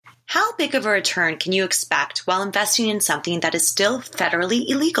How big of a return can you expect while investing in something that is still federally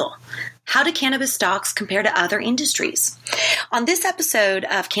illegal? How do cannabis stocks compare to other industries? On this episode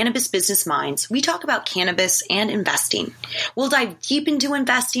of Cannabis Business Minds, we talk about cannabis and investing. We'll dive deep into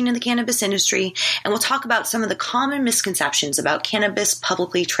investing in the cannabis industry, and we'll talk about some of the common misconceptions about cannabis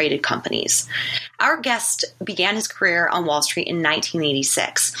publicly traded companies. Our guest began his career on Wall Street in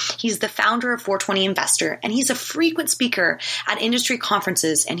 1986. He's the founder of 420 Investor, and he's a frequent speaker at industry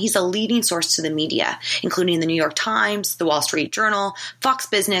conferences, and he's a leading source to the media, including the New York Times, the Wall Street Journal, Fox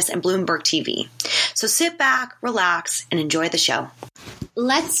Business, and Bloomberg TV. So sit back, relax, and enjoy the show.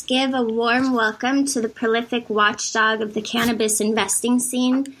 Let's give a warm welcome to the prolific watchdog of the cannabis investing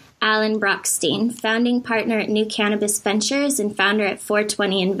scene, Alan Brockstein, founding partner at New Cannabis Ventures and founder at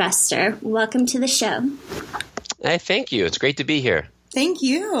 420 Investor. Welcome to the show. Hey, thank you. It's great to be here. Thank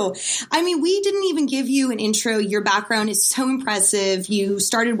you. I mean, we didn't even give you an intro. Your background is so impressive. You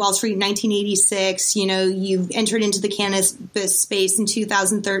started Wall Street in 1986. You entered into the cannabis space in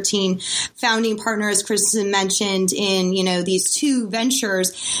 2013, founding partner, as Kristen mentioned, in, these two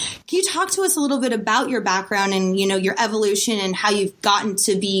ventures. Can you talk to us a little bit about your background and, your evolution and how you've gotten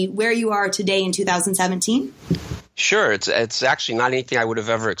to be where you are today in 2017? Sure. It's actually not anything I would have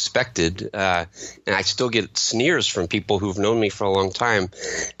ever expected. And I still get sneers from people who've known me for a long time.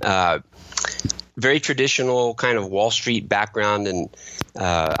 Very traditional kind of Wall Street background. And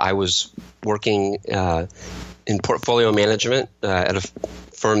I was working in portfolio management at a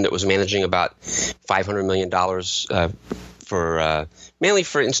firm that was managing about $500 million for mainly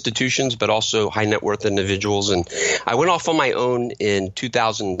for institutions, but also high net worth individuals. And I went off on my own in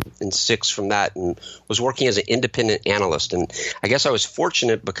 2006 from that and was working as an independent analyst. And I guess I was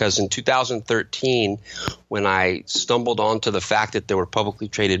fortunate because in 2013, when I stumbled onto the fact that there were publicly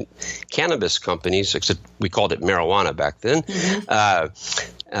traded cannabis companies, except we called it marijuana back then,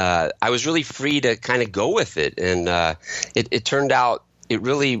 I was really free to kind of go with it. And it turned out it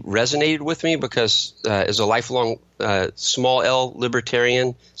really resonated with me because as a lifelong small L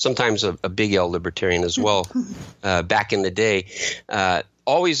libertarian, sometimes a big L libertarian as well, back in the day,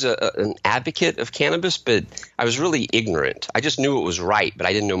 always an advocate of cannabis, but I was really ignorant. I just knew it was right, but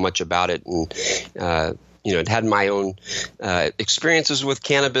I didn't know much about it. And it had my own experiences with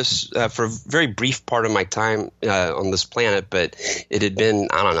cannabis for a very brief part of my time on this planet, but it had been,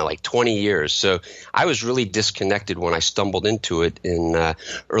 like 20 years. So I was really disconnected when I stumbled into it in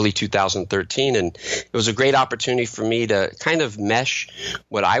early 2013. And it was a great opportunity for me to kind of mesh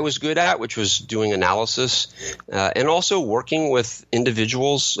what I was good at, which was doing analysis and also working with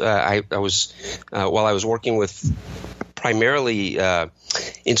individuals. I was while I was working with primarily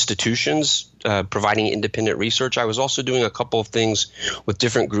institutions providing independent research, I was also doing a couple of things with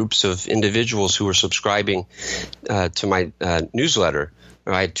different groups of individuals who were subscribing to my newsletter.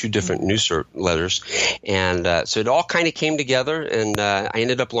 I had two different newsletters, and so it all kind of came together, and I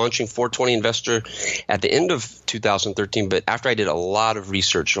ended up launching 420 Investor at the end of 2013, but after I did a lot of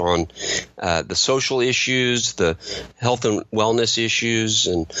research on the social issues, the health and wellness issues,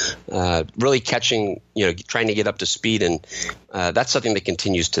 and really trying to get up to speed, and that's something that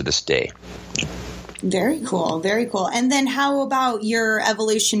continues to this day. Very cool. Very cool. And then how about your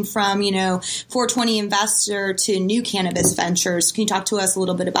evolution from, 420 Investor to New Cannabis Ventures? Can you talk to us a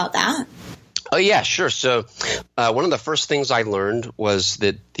little bit about that? Oh, yeah, sure. So one of the first things I learned was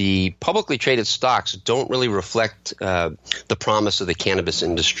that the publicly traded stocks don't really reflect the promise of the cannabis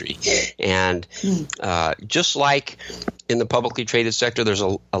industry. And just like in the publicly traded sector, there's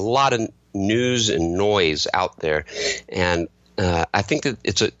a lot of news and noise out there. And I think that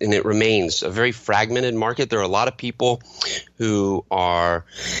it remains a very fragmented market. There are a lot of people who are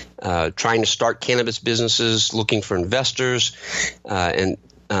trying to start cannabis businesses, looking for investors, and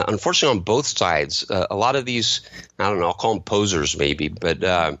unfortunately on both sides, a lot of these, I'll call them posers maybe, but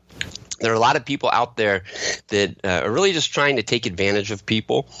there are a lot of people out there that are really just trying to take advantage of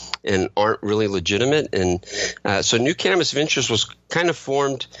people and aren't really legitimate. And so New Cannabis Ventures was kind of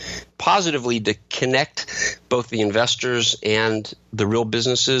formed positively to connect both the investors and the real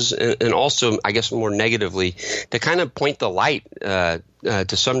businesses, and also, I guess, more negatively, to kind of point the light to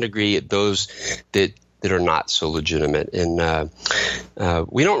some degree at those that are not so legitimate. And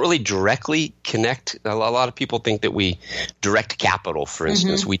we don't really directly connect. A lot of people think that we direct capital, for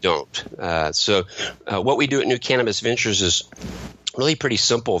instance. We don't. So what we do at New Cannabis Ventures is really pretty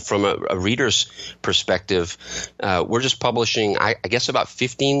simple from a reader's perspective. We're just publishing, I guess, about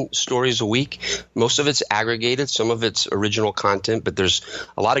 15 stories a week. Most of it's aggregated. Some of it's original content, but there's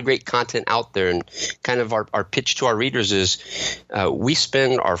a lot of great content out there. And kind of our pitch to our readers is we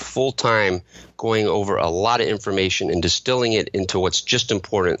spend our full time going over a lot of information and distilling it into what's just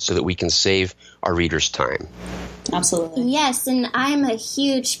important so that we can save our readers time. Absolutely. Yes, and I'm a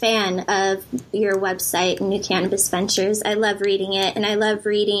huge fan of your website, New Cannabis Ventures. I love reading it, and I love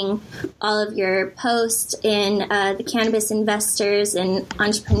reading all of your posts in the Cannabis Investors and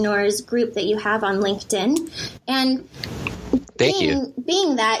Entrepreneurs group that you have on LinkedIn. And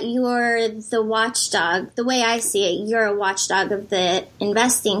being that you're the watchdog, the way I see it, you're a watchdog of the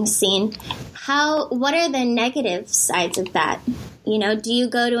investing scene. What are the negative sides of that? You know, do you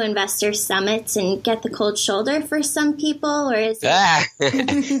go to investor summits and get the cold shoulder for some people, or is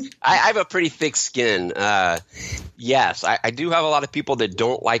it? I have a pretty thick skin. Yes, I do have a lot of people that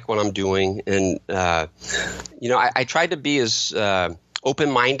don't like what I'm doing, and I try to be as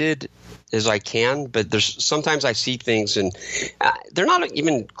open-minded as I can, but there's sometimes I see things and they're not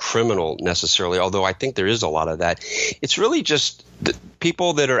even criminal necessarily, although I think there is a lot of that. It's really just the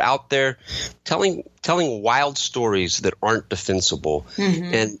people that are out there telling wild stories that aren't defensible.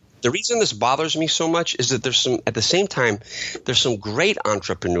 Mm-hmm. And the reason this bothers me so much is that at the same time, there's some great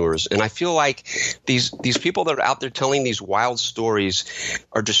entrepreneurs. And I feel like these people that are out there telling these wild stories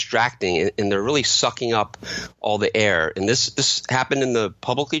are distracting, and they're really sucking up all the air. And this happened in the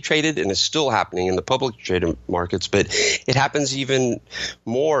publicly traded, and is still happening in the publicly traded markets, but it happens even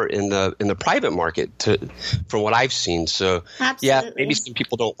more in the private market from what I've seen. So absolutely. Yeah, maybe some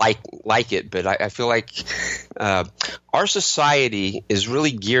people don't like it, but I feel like our society is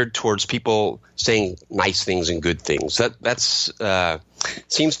really geared towards people saying nice things and good things. That's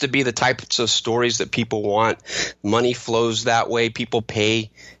seems to be the types of stories that people want. Money flows that way. People pay.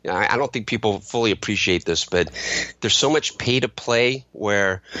 I don't think people fully appreciate this, but there's so much pay to play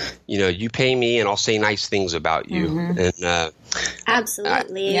where, you pay me and I'll say nice things about you. Mm-hmm. And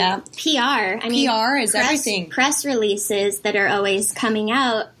absolutely. Yeah. PR. PR is everything. Press releases that are always coming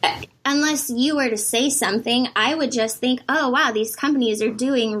out. Unless you were to say something, I would just think, oh, wow, these companies are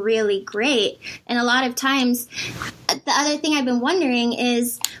doing really great. And a lot of times, the other thing I've been wondering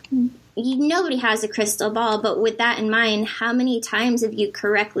is, nobody has a crystal ball, but with that in mind, how many times have you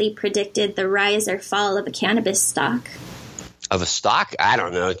correctly predicted the rise or fall of a cannabis stock? Of a stock? I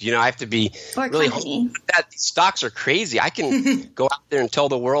don't know. I have to be really hopeful that these stocks are crazy. I can go out there and tell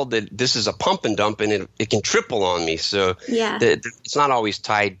the world that this is a pump and dump, and it can triple on me. So yeah, it's not always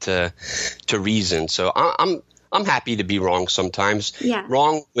tied to reason. So I'm happy to be wrong sometimes. Yeah.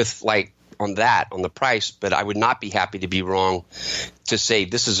 Wrong with on the price, but I would not be happy to be wrong to say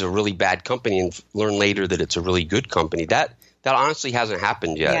this is a really bad company and learn later that it's a really good company. That honestly hasn't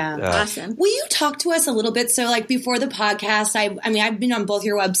happened yet. Yeah, awesome. Will you talk to us a little bit? So before the podcast, I've been on both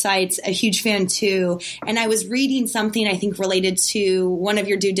your websites, a huge fan too. And I was reading something I think related to one of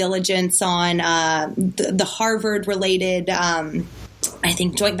your due diligence on the Harvard related I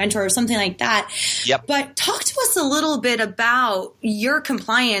think joint venture or something like that. Yep. But talk to us a little bit about your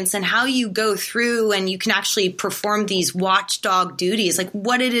compliance and how you go through and you can actually perform these watchdog duties.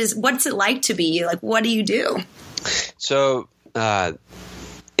 What's it like to be you? What do you do? So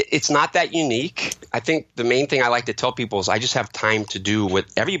it's not that unique. I think the main thing I like to tell people is I just have time to do what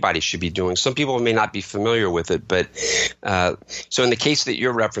everybody should be doing. Some people may not be familiar with it, but so in the case that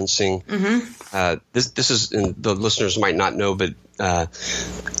you're referencing, this is, and the listeners might not know, but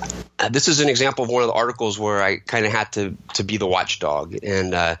this is an example of one of the articles where I kind of had to be the watchdog.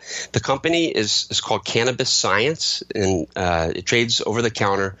 And the company is called Cannabis Science, and it trades over the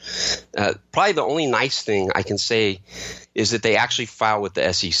counter. Probably the only nice thing I can say is that they actually file with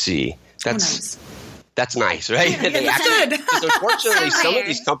the SEC. That's nice, right? Yeah, that's good. Because unfortunately, some of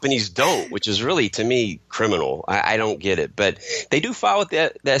these companies don't, which is really, to me, criminal. I don't get it. But they do file with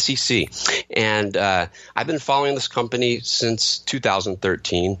the SEC. And I've been following this company since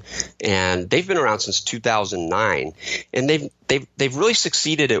 2013, and they've been around since 2009. And they've really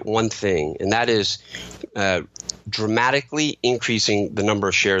succeeded at one thing, and that is dramatically increasing the number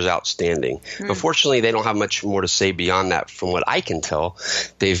of shares outstanding. Unfortunately, they don't have much more to say beyond that from what I can tell.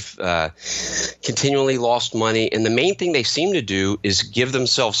 They've continually lost money, and the main thing they seem to do is give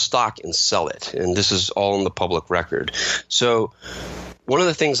themselves stock and sell it, and this is all in the public record. So one of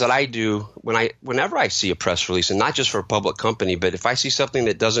the things that I do whenever I see a press release, and not just for a public company, but if I see something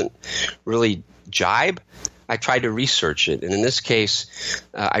that doesn't really jibe, I try to research it. And in this case,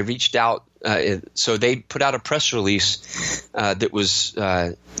 I reached out. So they put out a press release that was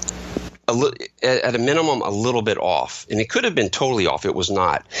at a minimum, a little bit off. And it could have been totally off. It was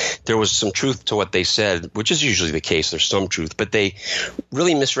not. There was some truth to what they said, which is usually the case. There's some truth, but they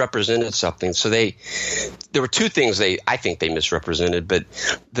really misrepresented something. So there were two things I think they misrepresented, but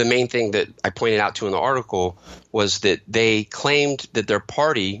the main thing that I pointed out to in the article was that they claimed that their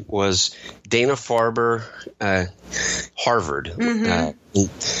party was Dana-Farber, Harvard.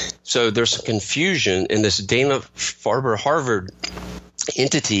 So there's some confusion in this Dana-Farber, Harvard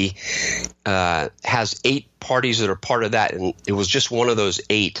entity has 8 parties that are part of that, and it was just one of those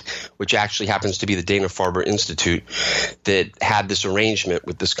 8, which actually happens to be the Dana-Farber Institute, that had this arrangement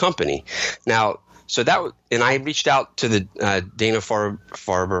with this company. Now, so and I reached out to the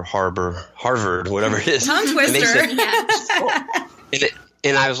Dana-Farber, Harvard, whatever it is. Tongue twister.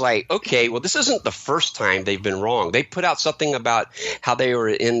 And I was like, okay, well, this isn't the first time they've been wrong. They put out something about how they were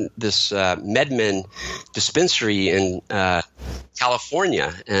in this MedMen dispensary in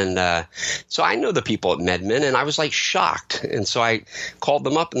California. And so I know the people at MedMen, and I was like shocked. And so I called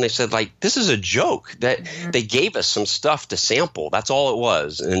them up, and they said, like, this is a joke, that they gave us some stuff to sample. That's all it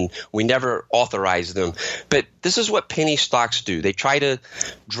was. And we never authorized them. But this is what penny stocks do. They try to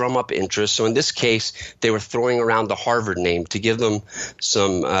drum up interest. So in this case, they were throwing around the Harvard name to give them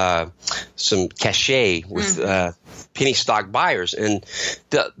some cachet with penny stock buyers. And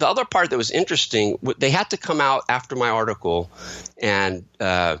the other part that was interesting, they had to come out after my article, and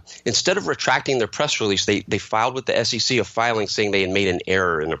instead of retracting their press release, they filed with the SEC a filing saying they had made an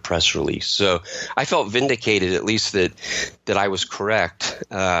error in the press release. So I felt vindicated, at least that I was correct.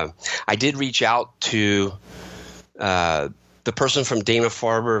 I did reach out to the person from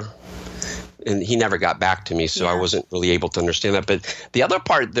Dana-Farber, and he never got back to me, so I wasn't really able to understand that. But the other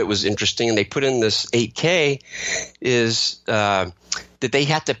part that was interesting, and they put in this 8K, is that they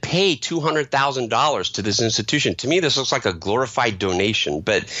had to pay $200,000 to this institution. To me, this looks like a glorified donation.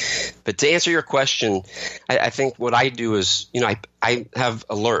 But to answer your question, I think what I do is, I have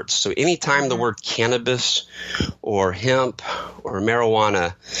alerts. So anytime the word cannabis or hemp or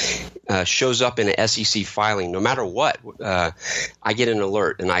marijuana shows up in an SEC filing, no matter what, I get an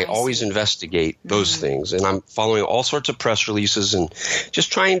alert, and I always investigate those things. And I'm following all sorts of press releases and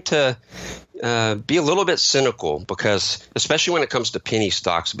just trying to be a little bit cynical, because especially when it comes to penny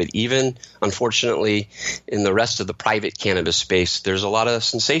stocks, but even unfortunately in the rest of the private cannabis space, there's a lot of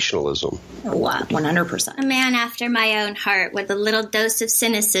sensationalism. 100%. A man after my own heart with a little dose of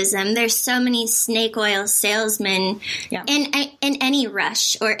cynicism. There's so many snake oil salesmen in any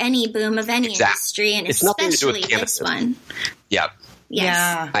rush or any boom of any industry, and it's especially this one. Yeah.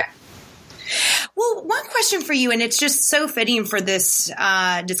 Yes. Yeah. Well, one question for you, and it's just so fitting for this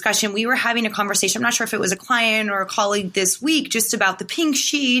discussion. We were having a conversation, I'm not sure if it was a client or a colleague this week, just about the pink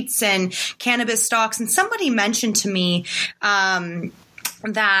sheets and cannabis stocks. And somebody mentioned to me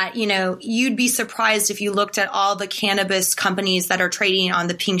that, you'd be surprised if you looked at all the cannabis companies that are trading on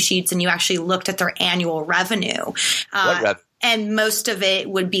the pink sheets and you actually looked at their annual revenue. What revenue? And most of it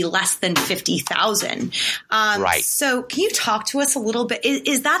would be less than 50,000. Right. So can you talk to us a little bit?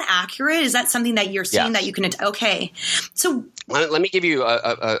 Is that accurate? Is that something that you're seeing that you can? Okay. So let me give you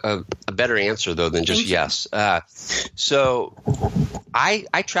a better answer though than just yes. So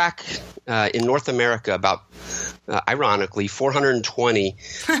I track in North America about ironically 420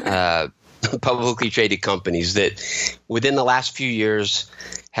 publicly traded companies that within the last few years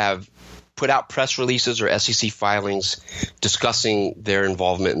have put out press releases or SEC filings discussing their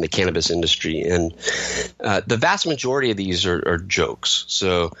involvement in the cannabis industry. And the vast majority of these are jokes.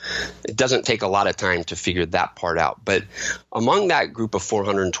 So it doesn't take a lot of time to figure that part out. But among that group of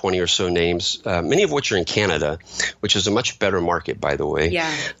 420 or so names, many of which are in Canada, which is a much better market, by the way.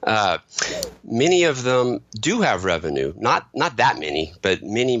 Yeah. Many of them do have revenue. Not that many, but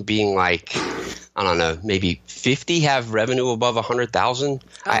many being like, I don't know, maybe 50 have revenue above 100,000.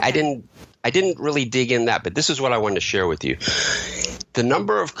 Okay. I didn't really dig in that, but this is what I wanted to share with you. The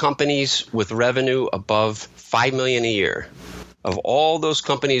number of companies with revenue above $5 million a year, of all those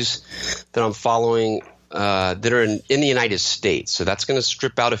companies that I'm following that are in the United States, so that's going to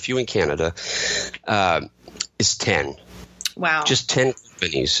strip out a few in Canada, is 10. Wow. Just 10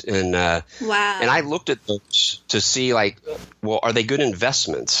 companies. And wow. And I looked at those to see, like, well, are they good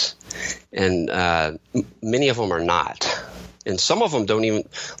investments? And many of them are not. And some of them don't even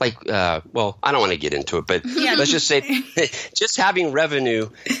well, I don't want to get into it, but let's just say just having revenue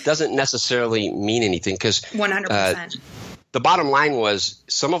doesn't necessarily mean anything, because 100%. The bottom line was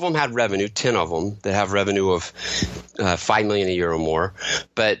some of them had revenue, 10 of them that have revenue of $5 million a year or more,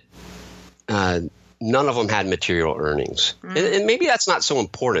 but none of them had material earnings. And maybe that's not so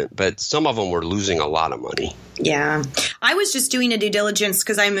important, but some of them were losing a lot of money. Yeah. I was just doing a due diligence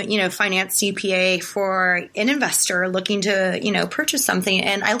because I'm, finance CPA for an investor looking to, purchase something.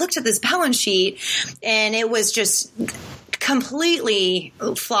 And I looked at this balance sheet and it was just completely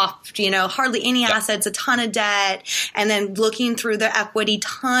flopped, hardly any assets, a ton of debt, and then looking through the equity,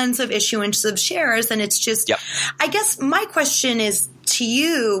 tons of issuance of shares. And it's just, I guess my question is to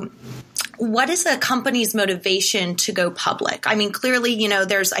you, what is a company's motivation to go public? I mean, clearly,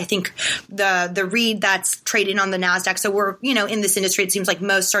 there's, I think, the REIT that's traded on the NASDAQ. So we're, in this industry, it seems like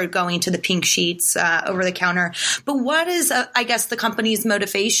most are going to the pink sheets over the counter. But what is, I guess, the company's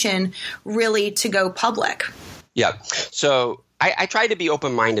motivation really to go public? Yeah. So I try to be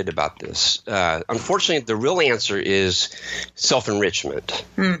open-minded about this. Unfortunately, the real answer is self-enrichment.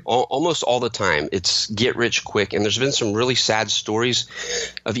 Almost all the time, it's get rich quick. And there's been some really sad stories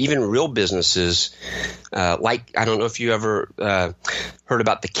of even real businesses, like I don't know if you ever heard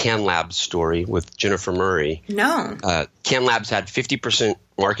about the CanLabs story with Jennifer Murray. No. CanLabs had 50%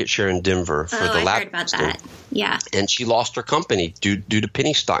 market share in Denver for the lab. I heard about that. Yeah. And she lost her company due to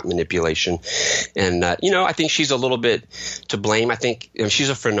penny stock manipulation. And, I think she's a little bit to blame. I think she's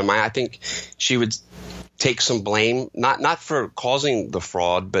a friend of mine. I think she would take some blame, not for causing the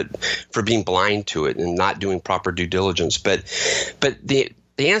fraud, but for being blind to it and not doing proper due diligence. But the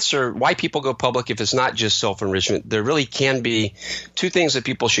answer why people go public, if it's not just self-enrichment, there really can be two things that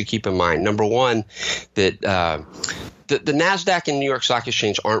people should keep in mind. Number one, that the NASDAQ and New York Stock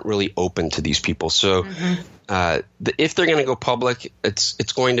Exchange aren't really open to these people. So if they're going to go public,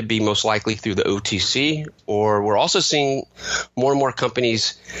 it's going to be most likely through the OTC, or we're also seeing more and more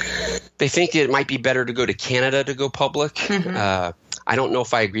companies, they think it might be better to go to Canada to go public. I don't know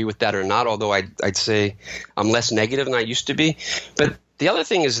if I agree with that or not, although I'd say I'm less negative than I used to be. But the other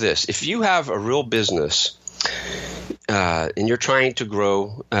thing is this. If you have a real business and you're trying to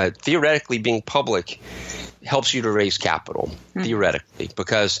grow, theoretically being public helps you to raise capital, theoretically,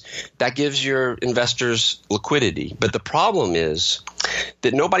 because that gives your investors liquidity. But the problem is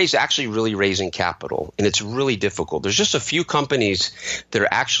that nobody's actually really raising capital, and it's really difficult. There's just a few companies that are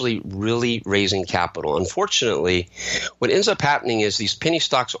actually really raising capital. Unfortunately, what ends up happening is these penny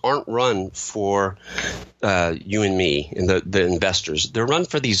stocks aren't run for you and me and the investors. They're run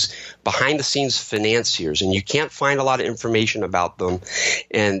for these behind-the-scenes financiers, and you can't find a lot of information about them.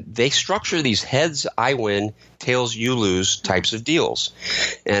 And they structure these heads I win, tails you lose types of deals.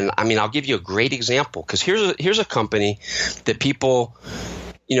 And I mean, I'll give you a great example, because here's a company that people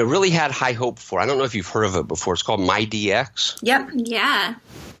really had high hope for. I don't know if you've heard of it before. It's called MyDX. Yep. Yeah.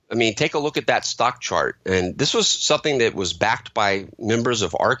 I mean, take a look at that stock chart. And this was something that was backed by members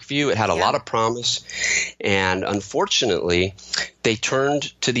of ArcView. It had a lot of promise. And unfortunately, they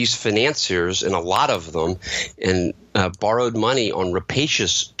turned to these financiers, and a lot of them, and borrowed money on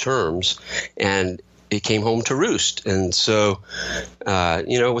rapacious terms. And it came home to roost. And so,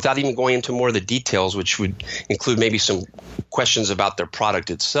 without even going into more of the details, which would include maybe some questions about their product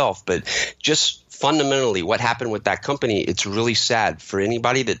itself, but just fundamentally what happened with that company, it's really sad for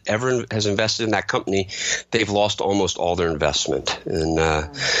anybody that ever has invested in that company. They've lost almost all their investment.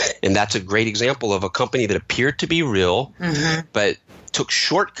 And that's a great example of a company that appeared to be real, but took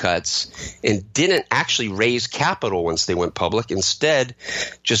shortcuts and didn't actually raise capital once they went public. Instead,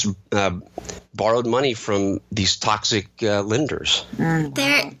 just borrowed money from these toxic lenders.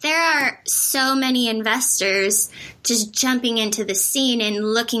 There are so many investors just jumping into the scene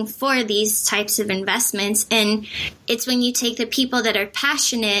and looking for these types of investments. And it's when you take the people that are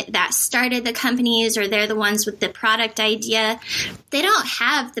passionate, that started the companies, or they're the ones with the product idea, they don't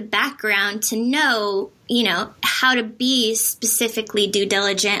have the background to know how to be specifically due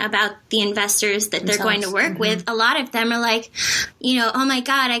diligent about the investors that they're going to work with. A lot of them are like, oh my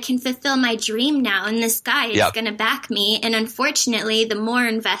God, I can fulfill my dream now, and this guy is going to back me. And unfortunately, the more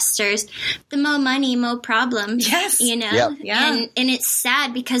investors, the more money, more problems. Yes. And it's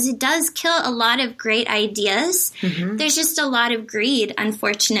sad because it does kill a lot of great ideas. There's just a lot of greed,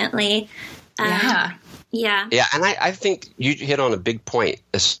 unfortunately. Yeah, and I think you hit on a big point,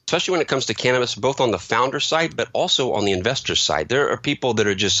 especially when it comes to cannabis, both on the founder side, but also on the investor side. There are people that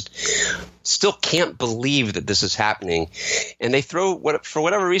are just still can't believe that this is happening, and they for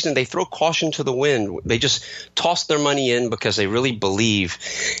whatever reason, they throw caution to the wind. They just toss their money in because they really believe,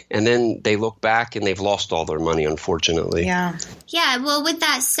 and then they look back and they've lost all their money, unfortunately. Yeah. Well, with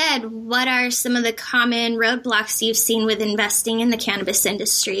that said, what are some of the common roadblocks you've seen with investing in the cannabis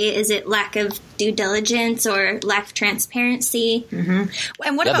industry? Is it lack of due diligence or lack of transparency?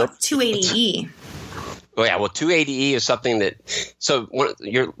 And what about 280E? Oh yeah, well, 280E is something that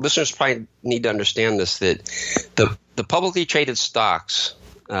your listeners probably need to understand this, that the publicly traded stocks,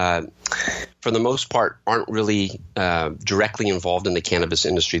 for the most part, aren't really directly involved in the cannabis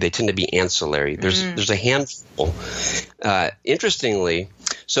industry. They tend to be ancillary. There's a handful. Interestingly,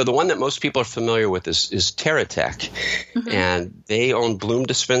 so the one that most people are familiar with is TerraTech, and they own Bloom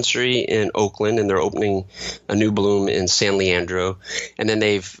Dispensary in Oakland, and they're opening a new Bloom in San Leandro, and then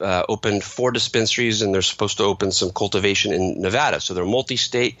they've opened 4 dispensaries, and they're supposed to open some cultivation in Nevada. So they're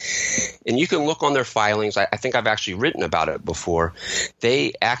multi-state, and you can look on their filings. I think I've actually written about it before.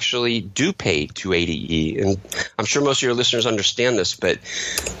 They actually do pay 280E, and I'm sure most of your listeners understand this, but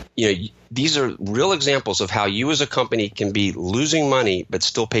these are real examples of how you as a company can be losing money but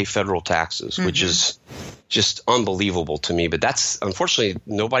still pay federal taxes, which is just unbelievable to me. But that's, unfortunately,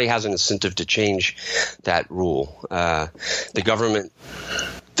 nobody has an incentive to change that rule. The government,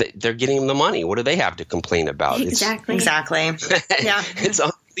 they're getting them the money. What do they have to complain about? Exactly. Yeah. It's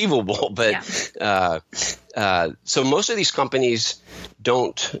unbelievable. But so most of these companies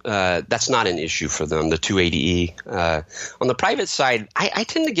don't that's not an issue for them, the 280E. On the private side, I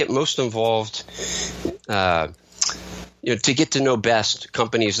tend to get most involved to get to know best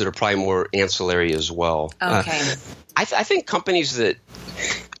companies that are probably more ancillary as well. Okay. I think companies that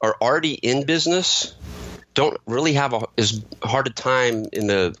are already in business don't really have as hard a time in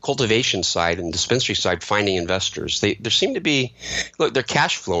the cultivation side and dispensary side finding investors. There seem to be, they're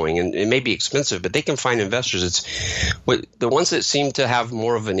cash flowing, and it may be expensive, but they can find investors. It's the ones that seem to have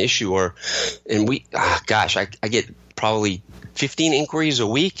more of an issue I get probably 15 inquiries a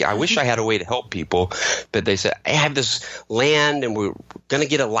week. I wish I had a way to help people, but they say, I have this land and we're going to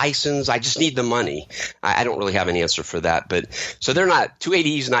get a license. I just need the money. I don't really have an answer for that. But so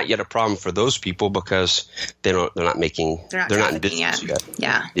 280E is not yet a problem for those people because they're not in business yet.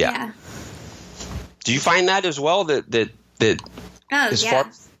 Yeah. Do you find that as well?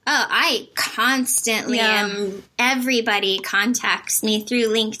 I constantly am. Everybody contacts me through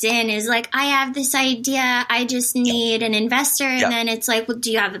LinkedIn is like, I have this idea. I just need an investor. And then it's like, well,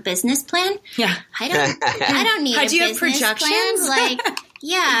 do you have a business plan? Yeah. I don't need a business plan. Do you have projections?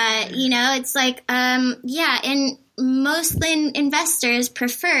 It's like, and most investors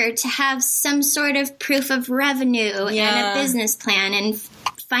prefer to have some sort of proof of revenue and a business plan and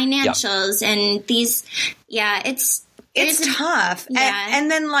financials and these, it's tough. Yeah.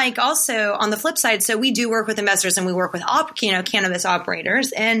 And then also on the flip side, so we do work with investors and we work with cannabis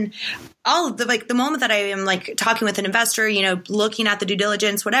operators, and all of the moment that I am talking with an investor, looking at the due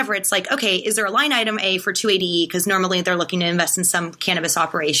diligence, whatever, it's like, okay, is there a line item A for 280E? Because normally they're looking to invest in some cannabis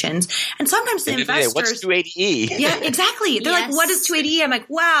operations. And sometimes the investors, what's 280E? Yeah, exactly. They're like, what is 280E? I'm like,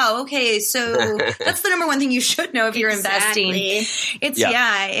 wow, okay, so that's the number one thing you should know if you're investing. It's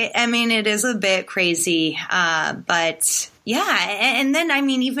it is a bit crazy, but and then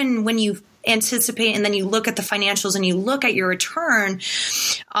even when you anticipate and then you look at the financials and you look at your return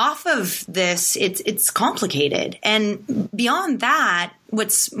off of this, it's complicated. And beyond that,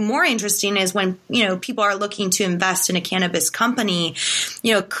 what's more interesting is when, people are looking to invest in a cannabis company,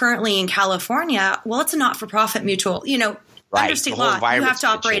 currently in California, well, it's a not-for-profit mutual, Right. under state law, you have to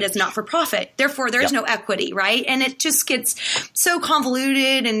operate as not-for-profit. Therefore, there's no equity, right? And it just gets so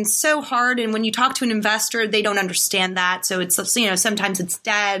convoluted and so hard. And when you talk to an investor, they don't understand that. So it's, sometimes it's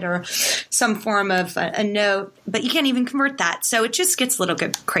debt or some form of a note, but you can't even convert that. So it just gets a little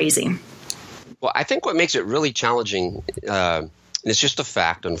bit crazy. Well, I think what makes it really challenging, and it's just a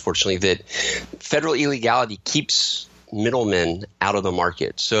fact, unfortunately, that federal illegality keeps middlemen out of the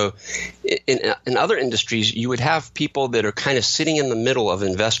market. So in other industries, you would have people that are kind of sitting in the middle of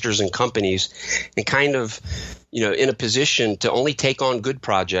investors and companies and kind of, in a position to only take on good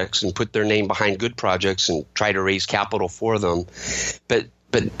projects and put their name behind good projects and try to raise capital for them. But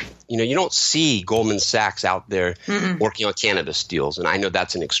you don't see Goldman Sachs out there working on cannabis deals. And I know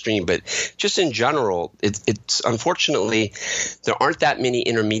that's an extreme, but just in general, it's unfortunately, there aren't that many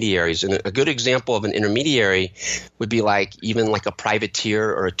intermediaries. And a good example of an intermediary would be even a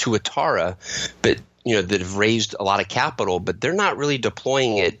privateer or a Tuatara, but that have raised a lot of capital, but they're not really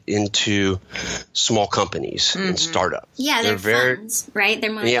deploying it into small companies and startups. Yeah, they're funds, right?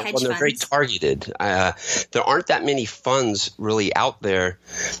 They're more like hedge funds. They're very targeted. There aren't that many funds really out there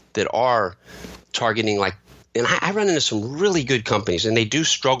that are targeting and I run into some really good companies, and they do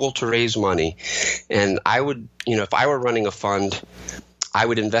struggle to raise money. And I would, if I were running a fund, I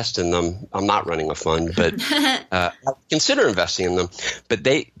would invest in them. I'm not running a fund, but I consider investing in them. But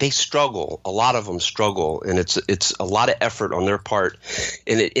they struggle. A lot of them struggle, and it's a lot of effort on their part.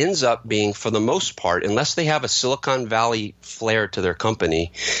 And it ends up being, for the most part, unless they have a Silicon Valley flair to their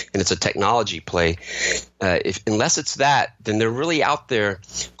company and it's a technology play, unless it's that, then they're really out there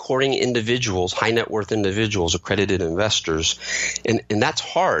courting individuals, high net worth individuals, accredited investors, and that's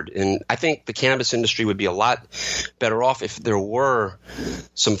hard. And I think the cannabis industry would be a lot better off if there were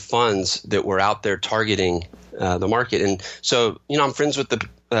some funds that were out there targeting the market. And so, I'm friends with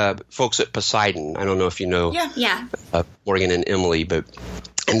the folks at Poseidon. I don't know if you know Morgan and Emily,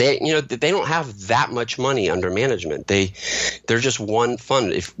 and they don't have that much money under management. They're just one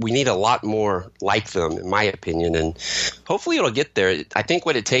fund. If we need a lot more like them, in my opinion, and hopefully it'll get there. I think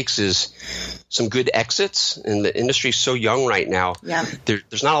what it takes is some good exits, and the industry's so young right now. Yeah.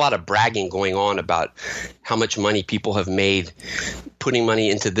 There's not a lot of bragging going on about how much money people have made putting money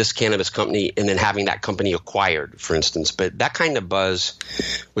into this cannabis company and then having that company acquired, for instance. But that kind of buzz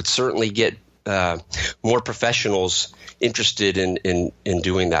would certainly get more professionals interested in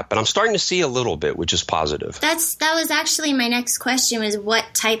doing that. But I'm starting to see a little bit, which is positive. That was actually my next question, was what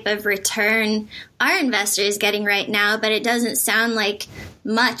type of return are investors getting right now? But it doesn't sound like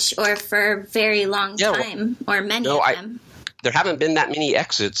much or for a very long time, or many of them. There haven't been that many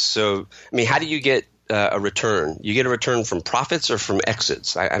exits. So, how do you get a return? You get a return from profits or from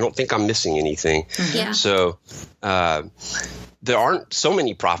exits? I don't think I'm missing anything. Mm-hmm. Yeah. So there aren't so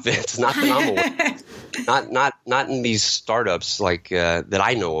many profits, not that I'm aware. Not in these startups like that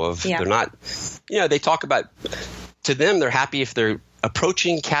I know of. Yeah. They're not. They talk about, to them, they're happy if they're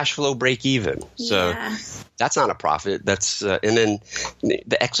approaching cash flow break even. So that's not a profit. That's and then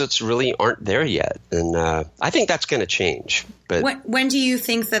the exits really aren't there yet. And I think that's going to change. But when do you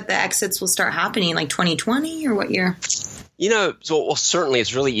think that the exits will start happening? Like 2020 or what year? Certainly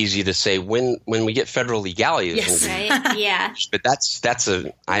it's really easy to say when we get federal legality. Yes, right? Yeah. But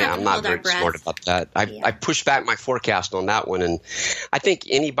I'm not very smart about that. I push back my forecast on that one, and I think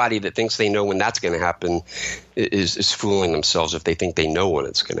anybody that thinks they know when that's going to happen is fooling themselves if they think they know when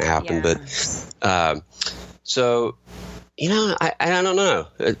it's going to happen. Yeah. But I don't know.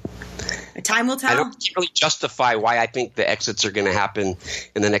 Time will tell. I don't really justify why I think the exits are going to happen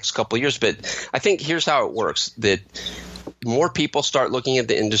in the next couple of years, but I think here's how it works: that more people start looking at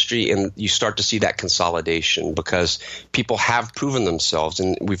the industry and you start to see that consolidation because people have proven themselves,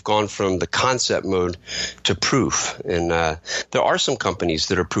 and we've gone from the concept mode to proof. And there are some companies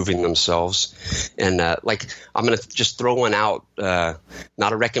that are proving themselves. And I'm going to just throw one out,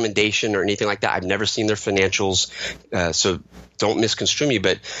 not a recommendation or anything like that. I've never seen their financials, so don't misconstrue me,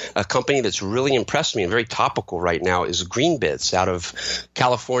 but a company that's really impressed me and very topical right now is Green Bits out of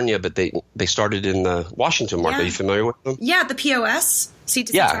California, but they started in the Washington market. Yeah. Are you familiar with them? Yeah, the POS.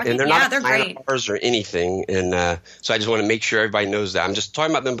 Yeah, and they're not great or anything. And so I just want to make sure everybody knows that. I'm just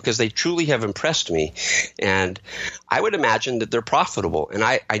talking about them because they truly have impressed me. And I would imagine that they're profitable. And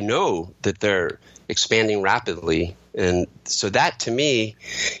I know that they're expanding rapidly. And so that, to me,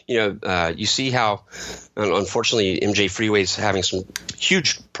 you see how, unfortunately, MJ Freeway is having some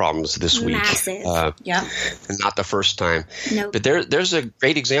huge problems this week. Massive. And not the first time. Nope. But there's a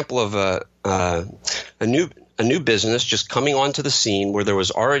great example of a new business just coming onto the scene where there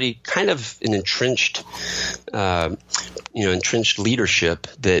was already kind of an entrenched leadership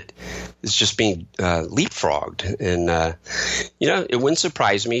that is just being leapfrogged. And, it wouldn't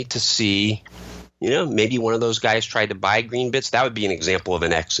surprise me to see maybe one of those guys tried to buy Green Bits. That would be an example of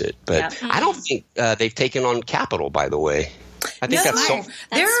an exit. But I don't think they've taken on capital, by the way. I think that's smart.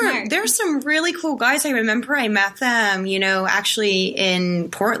 There's some really cool guys. I remember I met them, actually in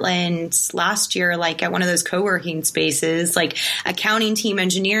Portland last year, like at one of those co-working spaces, like accounting team,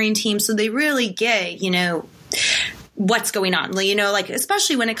 engineering team. So they really get, what's going on,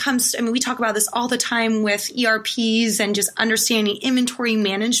 especially when it comes to, we talk about this all the time with ERPs and just understanding inventory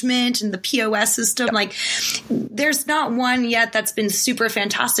management and the POS system. Yep. Like there's not one yet that's been super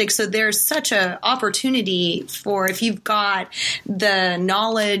fantastic. So there's such a opportunity for, if you've got the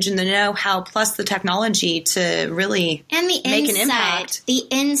knowledge and the know-how plus the technology, to really make an impact. The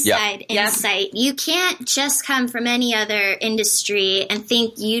inside insight. You can't just come from any other industry and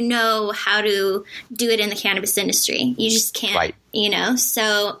think you know how to do it in the cannabis industry. You just can't, right.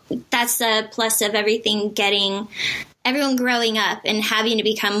 So that's a plus of everything, everyone growing up and having to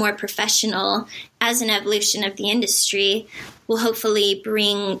become more professional as an evolution of the industry will hopefully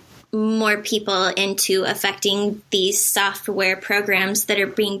bring more people into affecting these software programs that are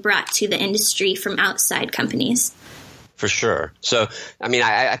being brought to the industry from outside companies. For sure. So,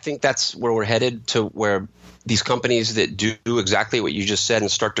 I think that's where we're headed, to where these companies that do exactly what you just said and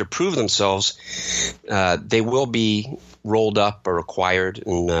start to prove themselves, they will be rolled up or acquired.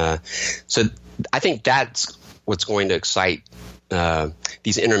 And so I think that's what's going to excite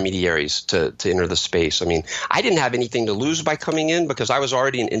these intermediaries to enter the space. I mean, I didn't have anything to lose by coming in because I was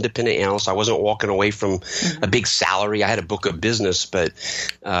already an independent analyst. I wasn't walking away from a big salary. I had a book of business, but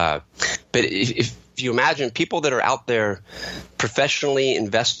if you imagine people that are out there professionally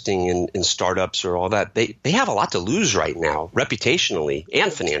investing in startups or all that, they have a lot to lose right now, reputationally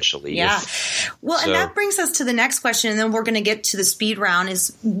and financially. Yeah. And that brings us to the next question, and then we're going to get to the speed round,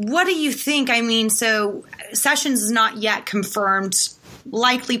 is what do you think? I mean, so Sessions is not yet confirmed.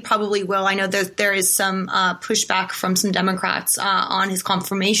 Likely probably will. I know that there is some pushback from some Democrats on his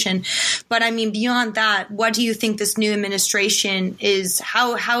confirmation. But I mean, beyond that, what do you think this new administration is?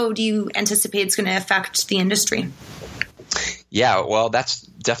 How do you anticipate it's going to affect the industry? Yeah, well, that's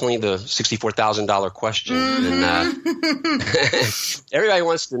definitely the $64,000 question. And everybody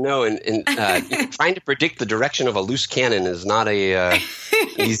wants to know. And trying to predict the direction of a loose cannon is not a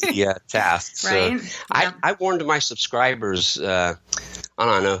easy task. So I warned my subscribers, I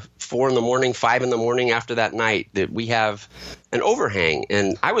don't know, 4 a.m, 5 a.m. after that night that we have an overhang.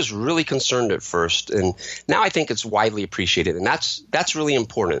 And I was really concerned at first. And now I think it's widely appreciated. And that's really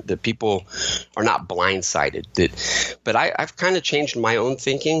important, that people are not blindsided. But I've kind of changed my own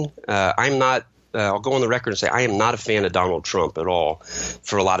thinking. I'm not I'll go on the record and say I am not a fan of Donald Trump at all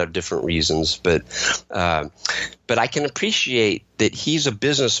for a lot of different reasons. But I can appreciate that he's a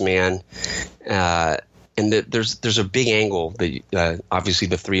businessman, and that there's a big angle that obviously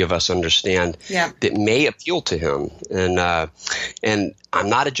the three of us understand that may appeal to him. And I'm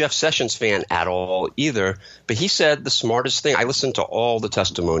not a Jeff Sessions fan at all either, but he said the smartest thing. I listened to all the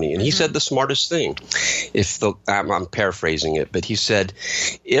testimony, and he said the smartest thing. I'm paraphrasing it, but he said,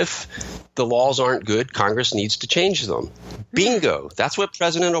 if the laws aren't good, Congress needs to change them. Bingo. That's what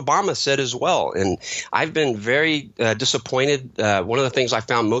President Obama said as well. And I've been very disappointed. One of the things I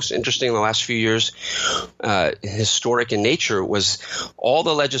found most interesting in the last few years, historic in nature, was all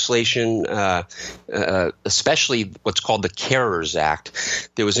the legislation, especially what's called the Carers Act,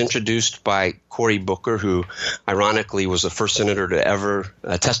 that was introduced by Cory Booker, who ironically was the first senator to ever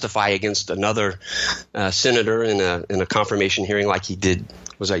testify against another senator in a confirmation hearing like he did.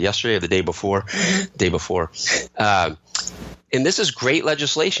 Was that yesterday or the day before? Day before. And this is great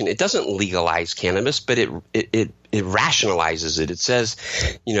legislation. It doesn't legalize cannabis, but it rationalizes it. It says,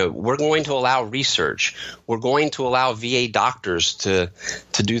 we're going to allow research. We're going to allow VA doctors to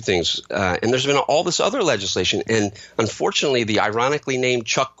do things. And there's been all this other legislation. And unfortunately, the ironically named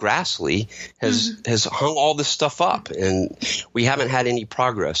Chuck Grassley has hung all this stuff up, and we haven't had any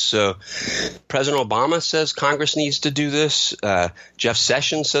progress. So President Obama says Congress needs to do this. Jeff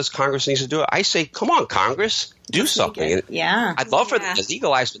Sessions says Congress needs to do it. I say, come on, Congress. Do something. Yeah. I'd love for them to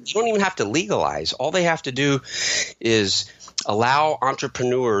legalize, but you don't even have to legalize. All they have to do is allow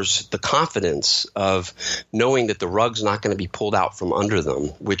entrepreneurs the confidence of knowing that the rug's not going to be pulled out from under them,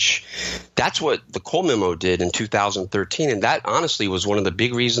 which that's what the Cole Memo did in 2013. And that honestly was one of the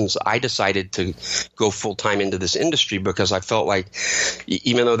big reasons I decided to go full time into this industry, because I felt like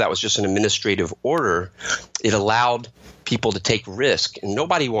even though that was just an administrative order, it allowed people to take risk. And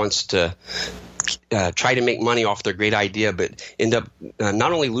nobody wants to try to make money off their great idea, but end up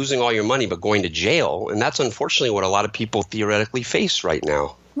not only losing all your money, but going to jail. And that's unfortunately what a lot of people theoretically face right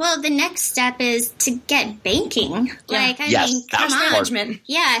now. Well, the next step is to get banking. Yeah. I mean, come on. Management.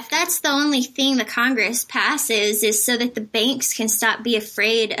 Yeah, if that's the only thing the Congress passes is so that the banks can stop be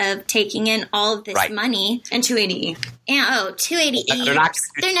afraid of taking in all of this money. And 280E. And 280E.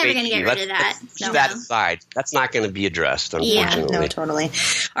 They're never going to get rid of that. That aside, that's not going to be addressed, unfortunately. Yeah, no, totally.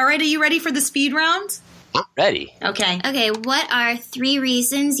 All right, are you ready for the speed round? I'm ready. Okay, what are 3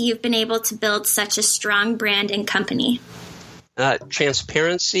 reasons you've been able to build such a strong brand and company?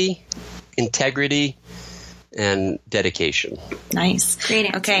 Transparency, integrity, and dedication. Nice.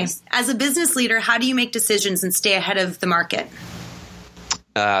 Great answers. Okay. As a business leader, how do you make decisions and stay ahead of the market?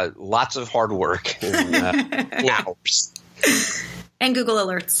 Lots of hard work and hours. And Google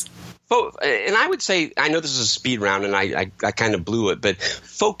Alerts. And I would say, I know this is a speed round and I kind of blew it, but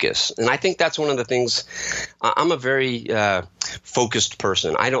focus. And I think that's one of the things. I'm a very focused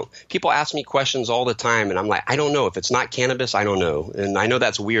person. People ask me questions all the time, and I'm like, I don't know. If it's not cannabis, I don't know. And I know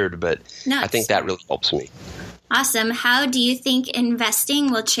that's weird, but I think that really helps me. Awesome. How do you think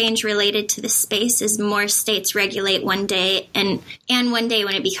investing will change related to the space as more states regulate one day and one day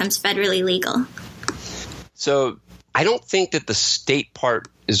when it becomes federally legal? So I don't think that the state part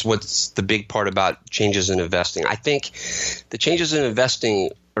is what's the big part about changes in investing. I think the changes in investing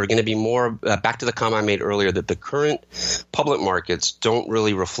are going to be more back to the comment I made earlier, that the current public markets don't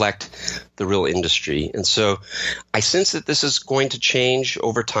really reflect the real industry. And so I sense that this is going to change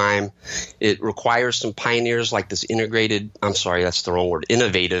over time. It requires some pioneers like this innovative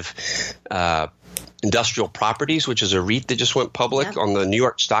Industrial Properties, which is a REIT that just went public on the New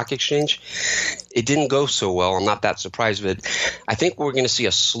York Stock Exchange. It didn't go so well. I'm not that surprised, but I think we're going to see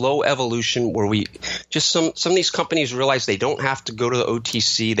a slow evolution where we just some of these companies realize they don't have to go to the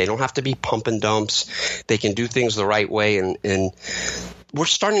OTC. They don't have to be pump and dumps. They can do things the right way, and we're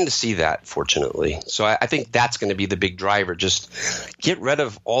starting to see that, fortunately. So I think that's going to be the big driver. Just get rid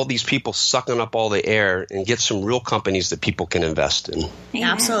of all these people sucking up all the air and get some real companies that people can invest in.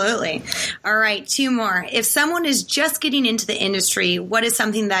 Yeah. Absolutely. All right, 2 more. If someone is just getting into the industry, what is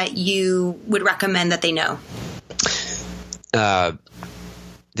something that you would recommend that they know? That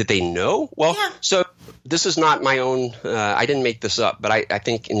they know? Well, so this is not my own I didn't make this up, but I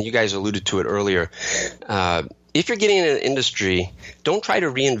think, and you guys alluded to it earlier, if you're getting in an industry, don't try to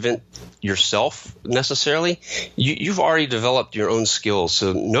reinvent yourself necessarily. You've already developed your own skills.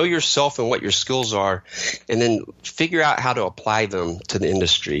 So know yourself and what your skills are, and then figure out how to apply them to the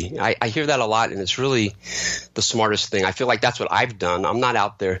industry. I hear that a lot, and it's really the smartest thing. I feel like that's what I've done. I'm not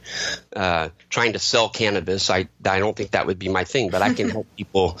out there trying to sell cannabis. I don't think that would be my thing, but I can help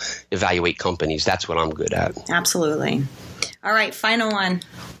people evaluate companies. That's what I'm good at. Absolutely. All right, final one.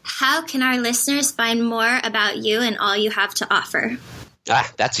 How can our listeners find more about you and all you have to offer?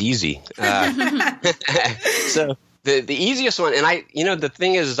 That's easy. So the easiest one, and the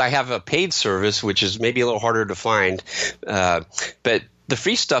thing is I have a paid service, which is maybe a little harder to find, but the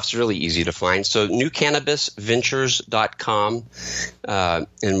free stuff's really easy to find. So newcannabisventures.com,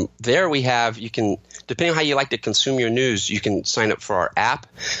 and there we have, you can, depending on how you like to consume your news, you can sign up for our app,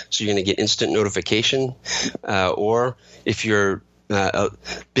 so you're going to get instant notification, or if you're a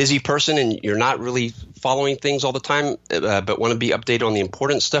busy person and you're not really following things all the time, but want to be updated on the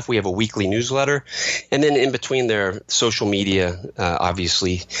important stuff, we have a weekly newsletter. And then in between there, social media,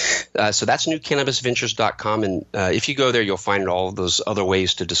 obviously. So that's newcannabisventures.com. And if you go there, you'll find all of those other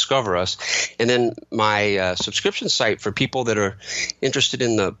ways to discover us. And then my subscription site for people that are interested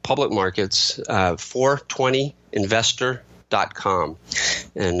in the public markets, 420investor.com.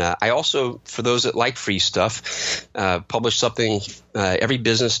 And I also, for those that like free stuff, publish something every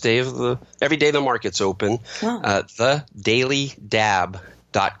business day every day the market's open,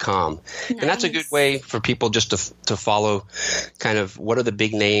 thedailydab.com. Nice. And that's a good way for people just to follow kind of what are the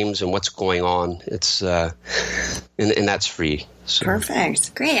big names and what's going on. It's and that's free. So.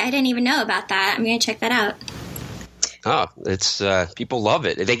 Perfect. Great. I didn't even know about that. I'm going to check that out. Oh, it's people love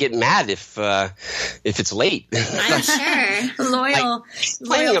it. They get mad if it's late. I'm sure. Loyal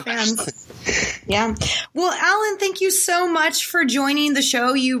fans. Yeah. Well, Alan, thank you so much for joining the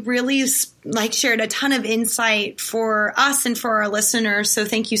show. You really shared a ton of insight for us and for our listeners. So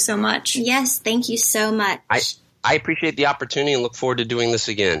thank you so much. Yes, thank you so much. I appreciate the opportunity and look forward to doing this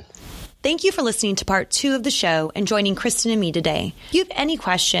again. Thank you for listening to part 2 of the show and joining Kristen and me today. If you have any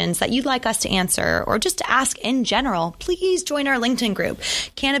questions that you'd like us to answer or just to ask in general, please join our LinkedIn group,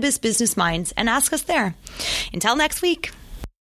 Cannabis Business Minds, and ask us there. Until next week.